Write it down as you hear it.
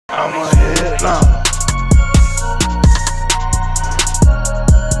I'm a headliner.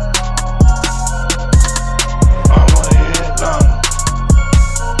 I'm a headliner.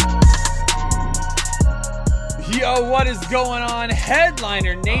 Yo, what is going on?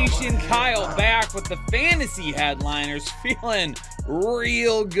 Headliner Nation, Kyle back with the fantasy headliners, feeling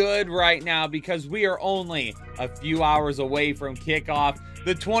real good right now because we are only a few hours away from kickoff.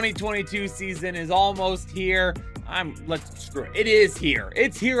 The 2022 season is almost here. It is here.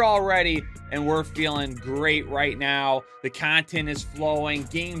 It's here already, and we're feeling great right now. The content is flowing.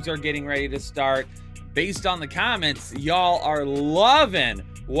 Games are getting ready to start. Based on the comments, y'all are loving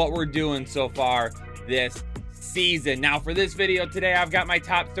what we're doing so far this season. Now for this video today, I've got my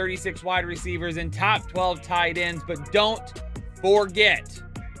top 36 wide receivers and top 12 tight ends, but don't forget,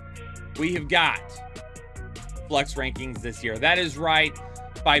 we have got flex rankings this year. That is right.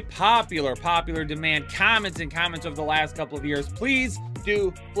 By popular demand, comments over the last couple of years, please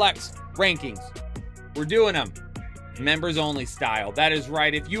do flex rankings. We're doing them members only style. That is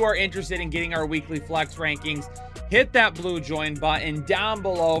right. If you are interested in getting our weekly flex rankings, hit that blue join button down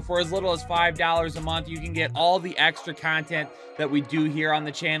below. For as little as $5 a month, you can get all the extra content that we do here on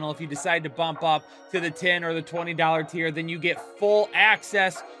the channel. If you decide to bump up to the $10 or the $20 tier, then you get full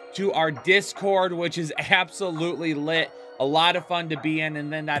access to our Discord, which is absolutely lit. A lot of fun to be in.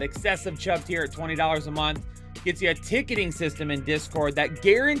 And then that excessive chub tier at $20 a month gets you a ticketing system in Discord that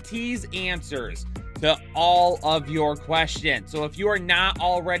guarantees answers to all of your questions. So if you are not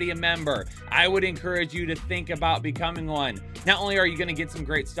already a member, I would encourage you to think about becoming one. Not only are you going to get some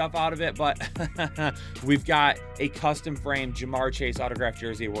great stuff out of it, but we've got a custom frame Ja'Marr Chase autographed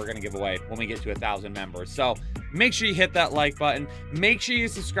jersey we're going to give away when we get to 1,000 members. So make sure you hit that like button. Make sure you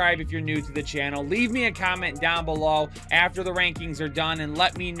subscribe if you're new to the channel. Leave me a comment down below after the rankings are done and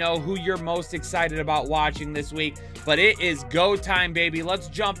let me know who you're most excited about watching this week. But it is go time, baby. Let's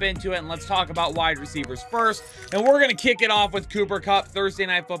jump into it and let's talk about wide receivers first. And we're going to kick it off with Cooper Kupp, Thursday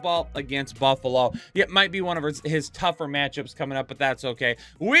Night Football against Buffalo. It might be one of his tougher matchups coming up, but that's okay.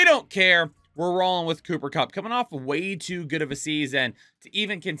 We don't care. We're rolling with Cooper Kupp, coming off way too good of a season to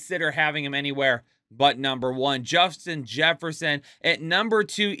even consider having him anywhere but number one. Justin Jefferson at number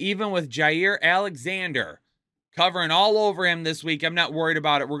two, even with Jair Alexander covering all over him this week. I'm not worried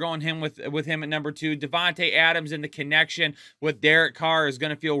about it. We're going with him at number two. Devontae Adams in the connection with Derek Carr is going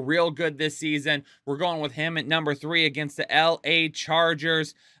to feel real good this season. We're going with him at number three against the LA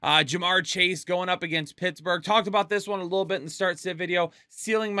Chargers. Ja'Marr Chase going up against Pittsburgh. Talked about this one a little bit in the start sit video.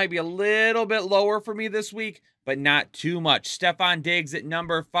 Ceiling might be a little bit lower for me this week, but not too much. Stefon Diggs at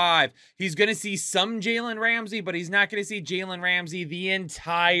number five. He's going to see some Jalen Ramsey, but he's not going to see Jalen Ramsey the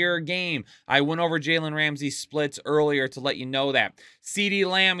entire game. I went over Jalen Ramsey splits earlier to let you know that. CeeDee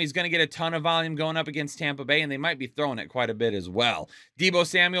Lamb, he's going to get a ton of volume going up against Tampa Bay, and they might be throwing it quite a bit as well. Deebo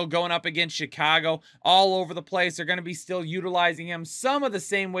Samuel going up against Chicago, all over the place. They're going to be still utilizing him some of the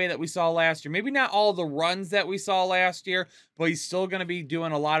same way that we saw last year. Maybe not all the runs that we saw last year, but he's still going to be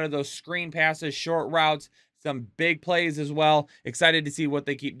doing a lot of those screen passes, short routes, some big plays as well. Excited to see what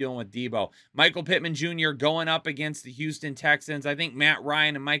they keep doing with Deebo. Michael Pittman Jr. going up against the Houston Texans. I think Matt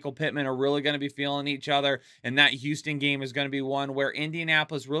Ryan and Michael Pittman are really going to be feeling each other, and that Houston game is going to be one where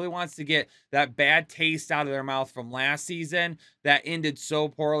Indianapolis really wants to get that bad taste out of their mouth from last season that ended so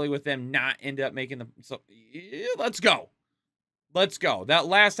poorly with them not end up making them. So let's go. Let's go. That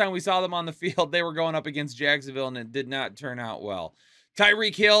last time we saw them on the field, they were going up against Jacksonville, and it did not turn out well.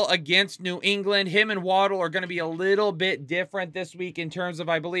 Tyreek Hill against New England. Him and Waddle are going to be a little bit different this week in terms of,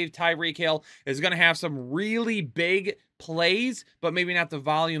 I believe Tyreek Hill is going to have some really big plays, but maybe not the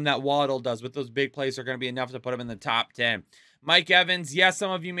volume that Waddle does. But those big plays are going to be enough to put him in the top 10. Mike Evans, yes,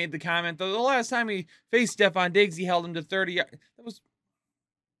 some of you made the comment, though the last time he faced Stefon Diggs, he held him to 30 yards. That was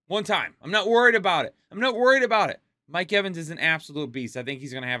one time. I'm not worried about it. I'm not worried about it. Mike Evans is an absolute beast. I think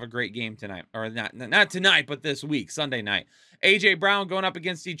he's going to have a great game tonight. Or not tonight, but this week, Sunday night. A.J. Brown going up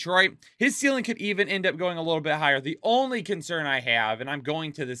against Detroit. His ceiling could even end up going a little bit higher. The only concern I have, and I'm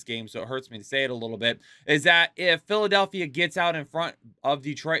going to this game, so it hurts me to say it a little bit, is that if Philadelphia gets out in front of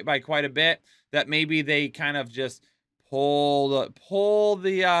Detroit by quite a bit, that maybe they kind of just pull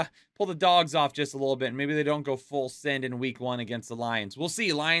the dogs off just a little bit. Maybe they don't go full send in week one against the Lions. We'll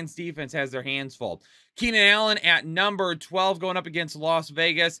see. Lions defense has their hands full. Keenan Allen at number 12 going up against Las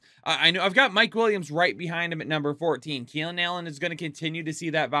Vegas. I know I've got Mike Williams right behind him at number 14. Keenan Allen is going to continue to see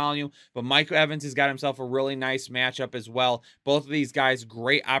that volume, but Mike Evans has got himself a really nice matchup as well. Both of these guys,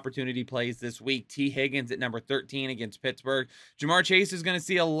 great opportunity plays this week. T. Higgins at number 13 against Pittsburgh. Ja'Marr Chase is going to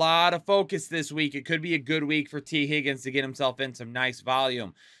see a lot of focus this week. It could be a good week for T. Higgins to get himself in some nice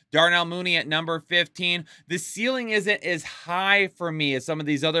volume. Darnell Mooney at number 15. The ceiling isn't as high for me as some of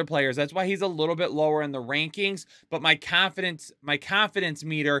these other players. That's why he's a little bit lower in the rankings, but my confidence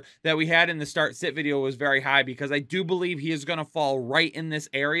meter that we had in the start sit video was very high because I do believe he is going to fall right in this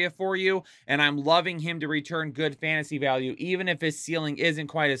area for you, and I'm loving him to return good fantasy value, even if his ceiling isn't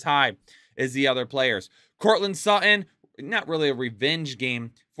quite as high as the other players. Courtland Sutton, not really a revenge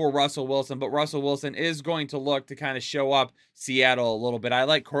game for Russell Wilson, but Russell Wilson is going to look to kind of show up Seattle a little bit. I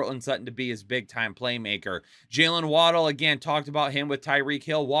like Courtland Sutton to be his big-time playmaker. Jalen Waddle, again, talked about him with Tyreek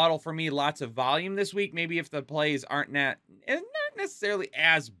Hill. Waddle, for me, lots of volume this week. Maybe if the plays aren't not necessarily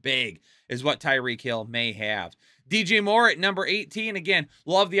as big as what Tyreek Hill may have. DJ Moore at number 18. Again,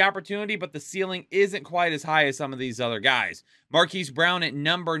 love the opportunity, but the ceiling isn't quite as high as some of these other guys. Marquise Brown at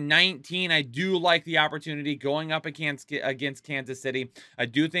number 19. I do like the opportunity going up against Kansas City. I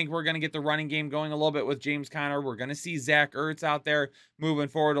do think we're going to get the running game going a little bit with James Conner. We're going to see Zach Ertz out there moving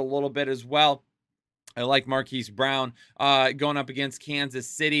forward a little bit as well. I like Marquise Brown going up against Kansas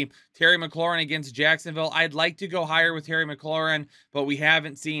City. Terry McLaurin against Jacksonville. I'd like to go higher with Terry McLaurin, but we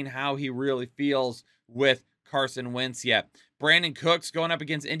haven't seen how he really feels with Carson Wentz yet. Brandon Cooks going up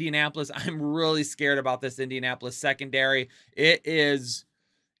against Indianapolis. I'm really scared about this Indianapolis secondary. It's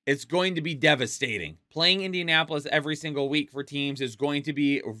going to be devastating. Playing Indianapolis every single week for teams is going to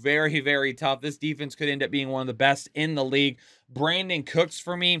be very, very tough. This defense could end up being one of the best in the league. Brandon Cooks,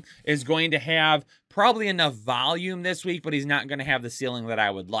 for me, is going to have probably enough volume this week, but he's not going to have the ceiling that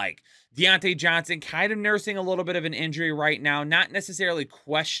I would like. Deontay Johnson kind of nursing a little bit of an injury right now. Not necessarily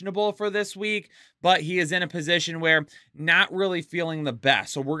questionable for this week, but he is in a position where not really feeling the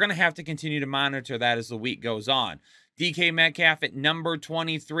best. So we're going to have to continue to monitor that as the week goes on. DK Metcalf at number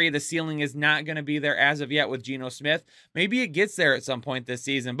 23. The ceiling is not going to be there as of yet with Geno Smith. Maybe it gets there at some point this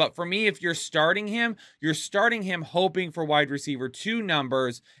season. But for me, if you're starting him hoping for wide receiver 2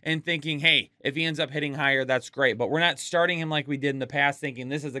 numbers and thinking, hey, if he ends up hitting higher, that's great. But we're not starting him like we did in the past, thinking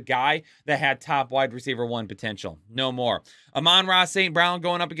this is a guy that had top wide receiver 1 potential. No more. Amon-Ra St. Brown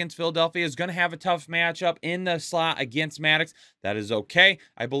going up against Philadelphia is going to have a tough matchup in the slot against Maddox. That is okay.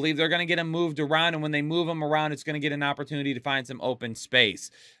 I believe they're going to get him moved around, and when they move him around, it's going to get an opportunity to find some open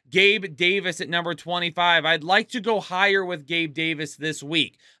space. Gabe Davis at number 25. I'd like to go higher with Gabe Davis this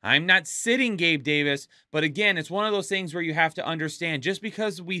week. I'm not sitting Gabe Davis, but again, it's one of those things where you have to understand, just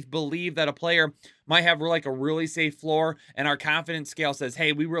because we believe that a player might have like a really safe floor and our confidence scale says,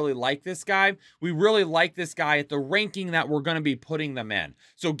 hey, we really like this guy. We really like this guy at the ranking that we're going to be putting them in.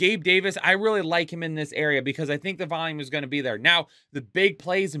 So Gabe Davis, I really like him in this area because I think the volume is going to be there. Now, the big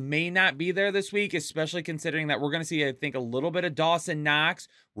plays may not be there this week, especially considering that we're going to see, I think, a little bit of Dawson Knox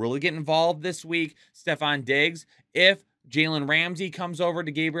really get involved this week. Stephon Diggs. If Jalen Ramsey comes over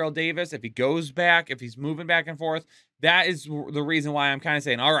to Gabriel Davis, if he goes back, if he's moving back and forth, that is the reason why I'm kind of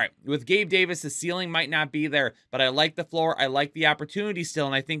saying, all right, with Gabe Davis, the ceiling might not be there, but I like the floor. I like the opportunity still,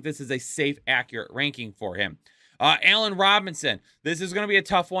 and I think this is a safe, accurate ranking for him. Allen Robinson, this is going to be a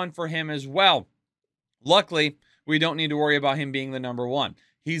tough one for him as well. Luckily, we don't need to worry about him being the number 1.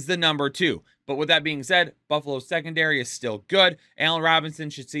 He's the number 2. But with that being said, Buffalo's secondary is still good. Allen Robinson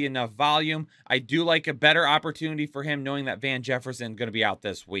should see enough volume. I do like a better opportunity for him knowing that Van Jefferson is going to be out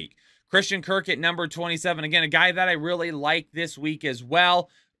this week. Christian Kirk at number 27. Again, a guy that I really like this week as well.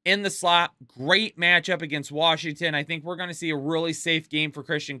 In the slot, great matchup against Washington. I think we're going to see a really safe game for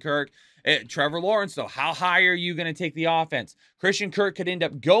Christian Kirk. Trevor Lawrence, though, how high are you going to take the offense? Christian Kirk could end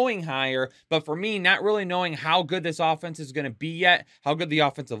up going higher, but for me, not really knowing how good this offense is going to be yet, how good the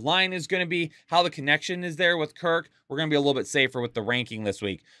offensive line is going to be, how the connection is there with Kirk, we're going to be a little bit safer with the ranking this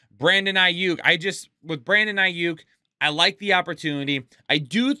week. Brandon Ayuk, with Brandon Ayuk, I like the opportunity. I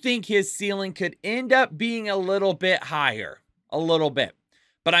do think his ceiling could end up being a little bit higher, a little bit.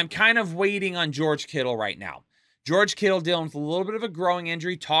 But I'm kind of waiting on George Kittle right now. George Kittle dealing with a little bit of a growing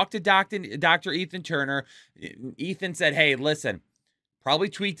injury. Talked to Dr. Ethan Turner. Ethan said, hey, listen, probably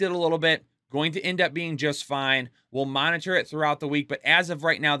tweaked it a little bit. Going to end up being just fine. We'll monitor it throughout the week. But as of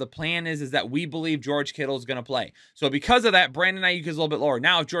right now, the plan is that we believe George Kittle is going to play. So because of that, Brandon Ayuk is a little bit lower.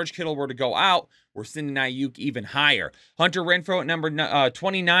 Now, if George Kittle were to go out, we're sending Ayuk even higher. Hunter Renfrow at number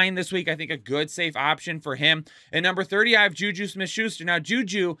 29 this week. I think a good, safe option for him. At number 30, I have Juju Smith-Schuster. Now,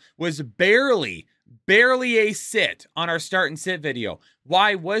 Juju was barely a sit on our start and sit video.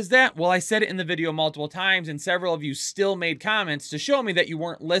 Why was that? Well, I said it in the video multiple times, and several of you still made comments to show me that you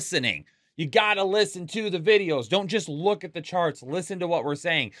weren't listening. You got to listen to the videos. Don't just look at the charts. Listen to what we're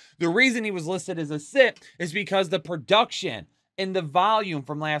saying. The reason he was listed as a sit is because the production and the volume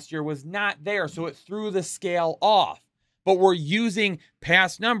from last year was not there, so it threw the scale off. But we're using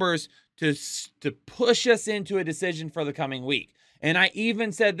past numbers to push us into a decision for the coming week. And I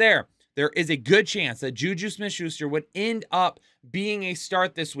even said there is a good chance that Juju Smith-Schuster would end up being a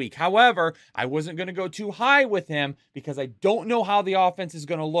start this week. However, I wasn't going to go too high with him because I don't know how the offense is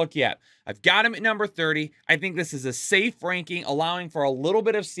going to look yet. I've got him at number 30. I think this is a safe ranking, allowing for a little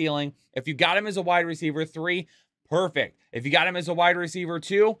bit of ceiling. If you got him as a wide receiver 3, perfect. If you got him as a wide receiver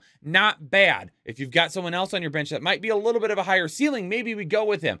 2, not bad. If you've got someone else on your bench that might be a little bit of a higher ceiling, maybe we go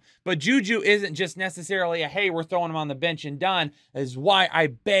with him. But Juju isn't just necessarily a, hey, we're throwing him on the bench and done. That is why I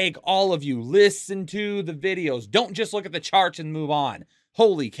beg all of you, listen to the videos. Don't just look at the charts and move on.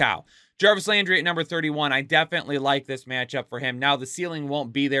 Holy cow. Jarvis Landry at number 31. I definitely like this matchup for him. Now, the ceiling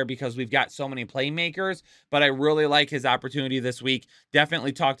won't be there because we've got so many playmakers, but I really like his opportunity this week.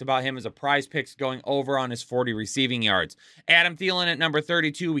 Definitely talked about him as a prize picks going over on his 40 receiving yards. Adam Thielen at number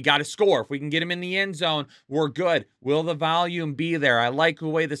 32. We got to score. If we can get him in the end zone, we're good. Will the volume be there? I like the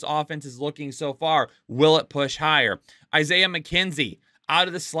way this offense is looking so far. Will it push higher? Isaiah McKenzie out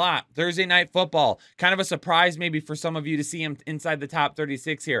of the slot, Thursday Night Football. Kind of a surprise maybe for some of you to see him inside the top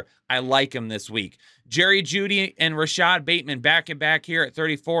 36 here. I like him this week. Jerry Jeudy and Rashad Bateman back-to-back here at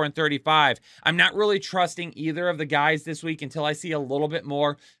 34 and 35. I'm not really trusting either of the guys this week until I see a little bit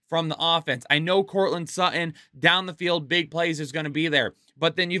more from the offense. I know Courtland Sutton down the field, big plays is going to be there.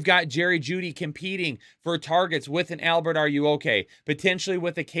 But then you've got Jerry Jeudy competing for targets with an Albert Are You Okay? Potentially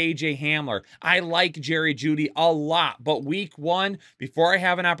with a KJ Hamler. I like Jerry Jeudy a lot, but week 1, before I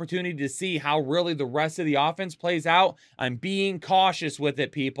have an opportunity to see how really the rest of the offense plays out, I'm being cautious with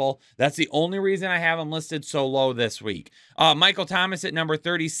it, people. That's the only reason I have him listed so low this week. Michael Thomas at number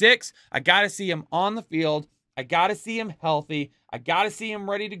 36. I got to see him on the field. I got to see him healthy. I got to see him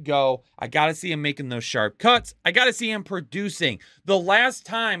ready to go. I got to see him making those sharp cuts. I got to see him producing. The last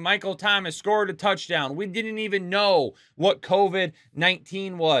time Michael Thomas scored a touchdown, we didn't even know what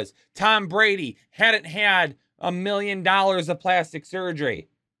COVID-19 was. Tom Brady hadn't had $1 million of plastic surgery.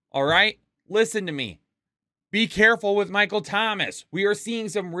 All right? Listen to me. Be careful with Michael Thomas. We are seeing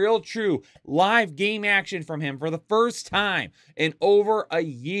some real true live game action from him for the first time in over a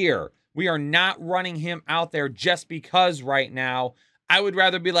year. We are not running him out there just because right now. I would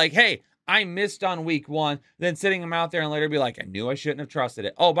rather be like, hey, I missed on week 1 than sitting him out there and later be like, I knew I shouldn't have trusted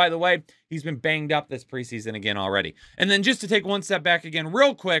it. Oh, by the way, he's been banged up this preseason again already. And then just to take one step back again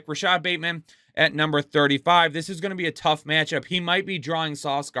real quick, Rashad Bateman at number 35. This is going to be a tough matchup. He might be drawing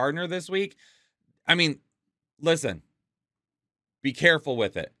Sauce Gardner this week. I mean, listen, be careful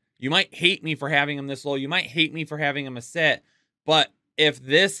with it. You might hate me for having him this low. You might hate me for having him a set. But if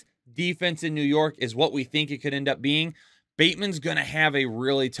this defense in New York is what we think it could end up being, Bateman's going to have a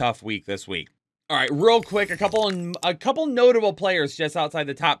really tough week this week. All right, real quick, a couple notable players just outside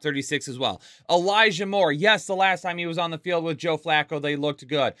the top 36 as well. Elijah Moore, yes, the last time he was on the field with Joe Flacco, they looked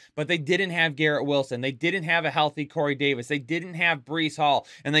good, but they didn't have Garrett Wilson. They didn't have a healthy Corey Davis. They didn't have Breece Hall,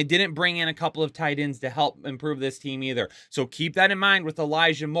 and they didn't bring in a couple of tight ends to help improve this team either. So keep that in mind with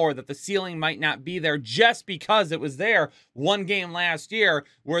Elijah Moore, that the ceiling might not be there just because it was there one game last year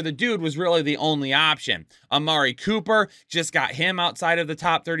where the dude was really the only option. Amari Cooper, just got him outside of the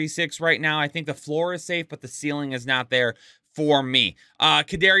top 36 right now. I think the floor is safe, but the ceiling is not there for me.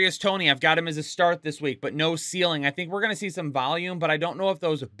 Kadarius Toney, I've got him as a start this week, but no ceiling. I think we're going to see some volume, but I don't know if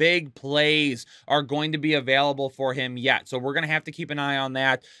those big plays are going to be available for him yet. So we're going to have to keep an eye on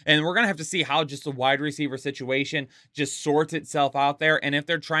that, and we're going to have to see how just the wide receiver situation just sorts itself out there, and if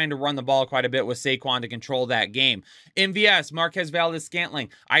they're trying to run the ball quite a bit with Saquon to control that game. MVS, Marquez Valdes-Scantling,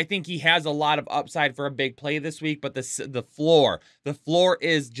 I think he has a lot of upside for a big play this week, but the floor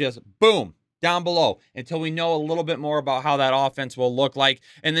is just boom, down below until we know a little bit more about how that offense will look like.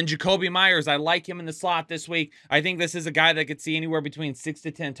 And then Jacoby Myers, I like him in the slot this week. I think this is a guy that could see anywhere between 6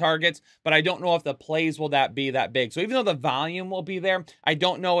 to 10 targets, but I don't know if the plays will be that big. So even though the volume will be there, I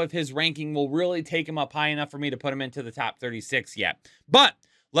don't know if his ranking will really take him up high enough for me to put him into the top 36 yet. But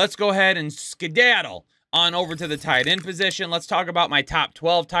let's go ahead and skedaddle on over to the tight end position. Let's talk about my top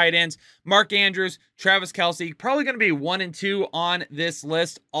 12 tight ends. Mark Andrews, Travis Kelce, probably going to be 1 and 2 on this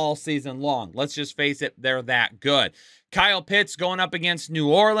list all season long. Let's just face it, they're that good. Kyle Pitts going up against New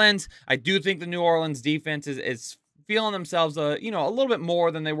Orleans. I do think the New Orleans defense is feeling themselves a little bit more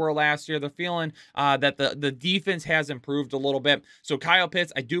than they were last year. They're feeling that the defense has improved a little bit. So Kyle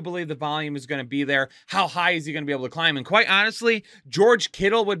Pitts, I do believe the volume is going to be there. How high is he going to be able to climb? And quite honestly, George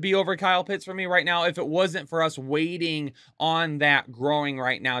Kittle would be over Kyle Pitts for me right now if it wasn't for us waiting on that growing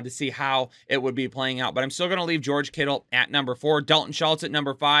right now to see how it would be playing out. But I'm still going to leave George Kittle at number 4. Dalton Schultz at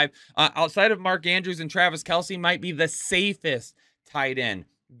number 5. Outside of Mark Andrews and Travis Kelce, might be the safest tight end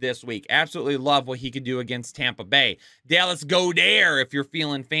this week. Absolutely love what he could do against Tampa Bay. Dallas Goedert, if you're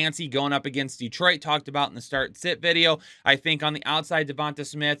feeling fancy, going up against Detroit, talked about in the start and sit video. I think on the outside, Devonta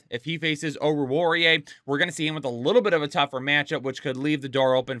Smith, if he faces Oruwariye, we're going to see him with a little bit of a tougher matchup, which could leave the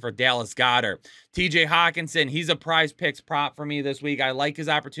door open for Dallas Goedert. TJ Hawkinson, he's a prize picks prop for me this week. I like his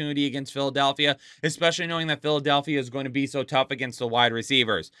opportunity against Philadelphia, especially knowing that Philadelphia is going to be so tough against the wide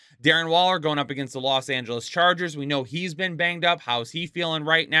receivers. Darren Waller going up against the Los Angeles Chargers. We know he's been banged up. How's he feeling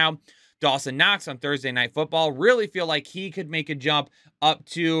right now? Dawson Knox on Thursday Night Football. Really feel like he could make a jump up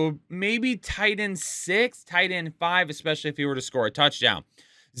to maybe tight end 6, tight end 5, especially if he were to score a touchdown.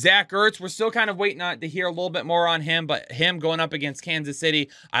 Zach Ertz, we're still kind of waiting to hear a little bit more on him, but him going up against Kansas City,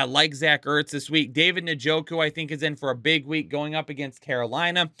 I like Zach Ertz this week. David Njoku, I think, is in for a big week going up against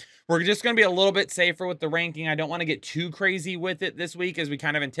Carolina. We're just going to be a little bit safer with the ranking. I don't want to get too crazy with it this week as we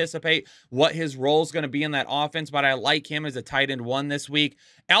kind of anticipate what his role is going to be in that offense, but I like him as a tight end 1 this week.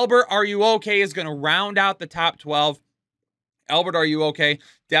 Albert, are you okay? Is going to round out the top 12. Albert, are you okay?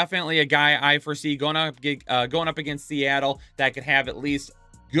 Definitely a guy I foresee going up against Seattle that could have at least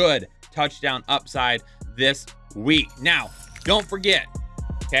good touchdown upside this week. Now, don't forget,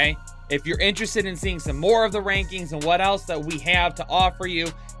 okay, if you're interested in seeing some more of the rankings and what else that we have to offer you,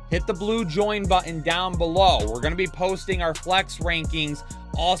 hit the blue join button down below. We're going to be posting our flex rankings.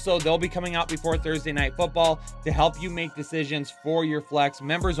 Also, they'll be coming out before Thursday Night Football to help you make decisions for your flex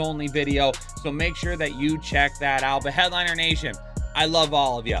members only video. So make sure that you check that out. But Headliner Nation, I love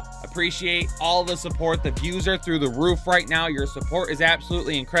all of you. Appreciate all the support. The views are through the roof right now. Your support is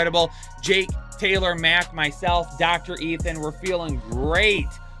absolutely incredible. Jake, Taylor, Mac, myself, Dr. Ethan, we're feeling great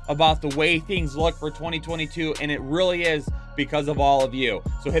about the way things look for 2022, and it really is because of all of you.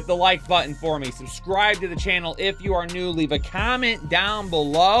 So hit the like button for me. Subscribe to the channel if you are new. Leave a comment down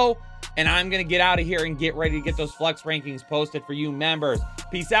below, and I'm going to get out of here and get ready to get those flex rankings posted for you members.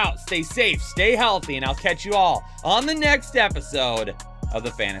 Peace out. Stay safe. Stay healthy, and I'll catch you all on the next episode of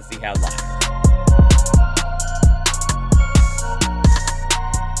the Fantasy Headliner.